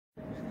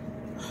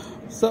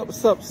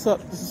What's up?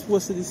 This is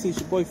wutshood. It's your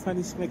boy,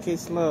 Funny Smith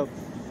Case Love.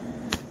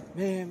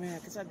 Man,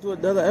 cause I do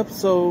another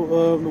episode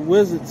of the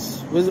Wizard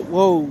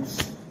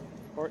Woes,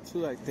 part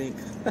 2, I think.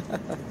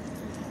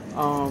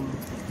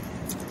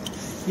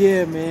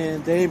 Yeah,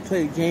 man, they ain't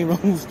played a game in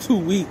almost 2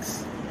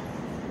 weeks.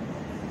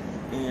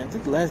 And I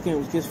think the last game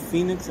was against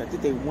Phoenix. I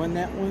think they won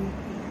that one.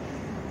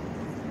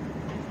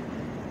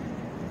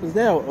 Was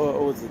that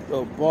or was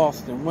it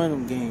Boston? One of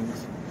them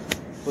games.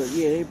 But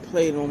yeah, they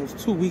played almost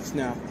 2 weeks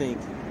now, I think.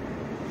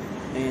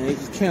 And they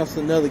just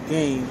canceled another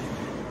game.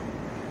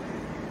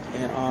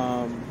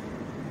 And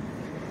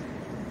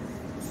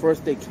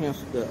first they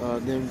canceled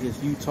them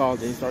against Utah.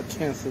 They start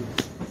canceling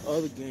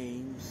other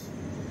games.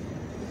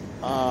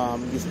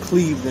 Against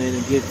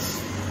Cleveland,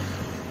 against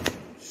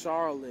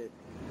Charlotte,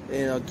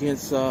 and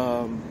against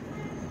other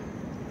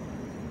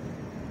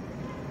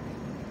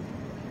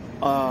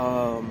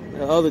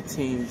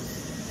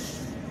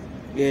teams.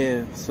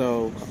 Yeah,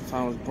 so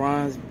Thomas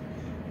Bryant's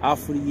out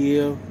for the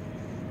year.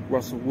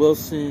 Russell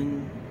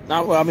Westbrook,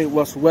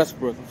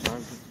 I'm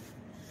sorry.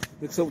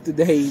 Mix up with the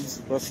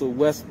days. Russell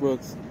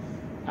Westbrook's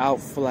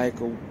out for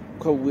like a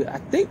couple weeks. I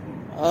think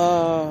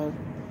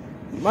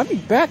he might be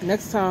back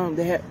next time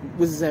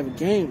Wizards have a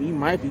game. He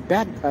might be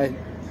back by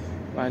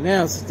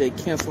now since they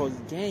canceled all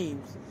these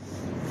games.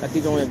 I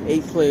think they only have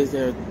 8 players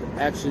that are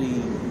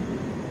actually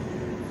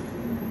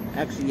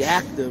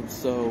active,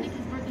 so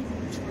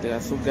they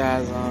got some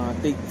guys I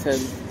think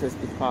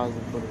tested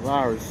positive for the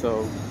virus,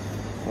 so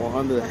or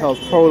under the health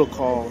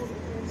protocol.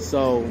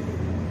 So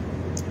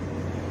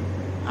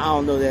I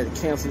don't know that they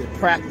canceled their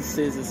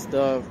practices and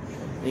stuff.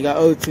 And you got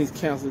other teams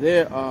cancel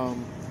their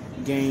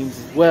games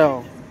as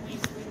well.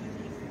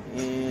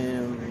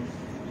 And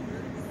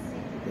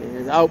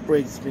the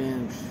outbreak's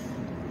been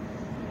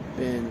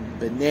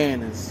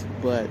bananas,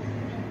 but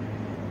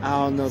I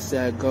don't know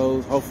how it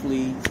goes.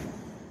 Hopefully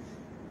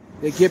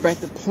they get back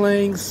to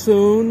playing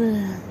soon.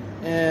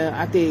 And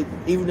I think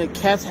even the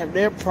Cats have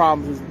their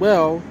problems as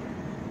well.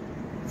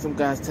 Some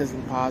guys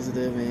testing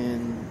positive,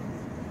 and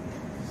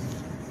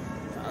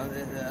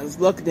I was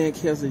lucky they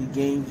didn't cancel the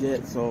games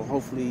yet, so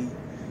hopefully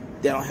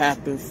that'll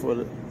happen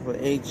for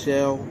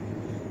HL,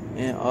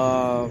 and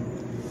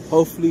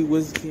hopefully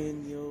Wizards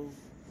can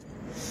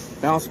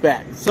bounce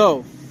back.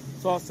 So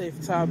it's all safe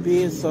for time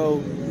being. So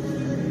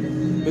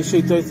make sure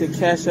you throw your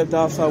cash up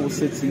outside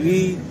wutshood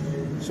TV.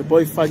 It's your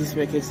boy Funny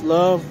Smith Case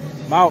Love.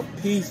 I'm out.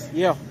 Peace.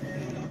 Yeah.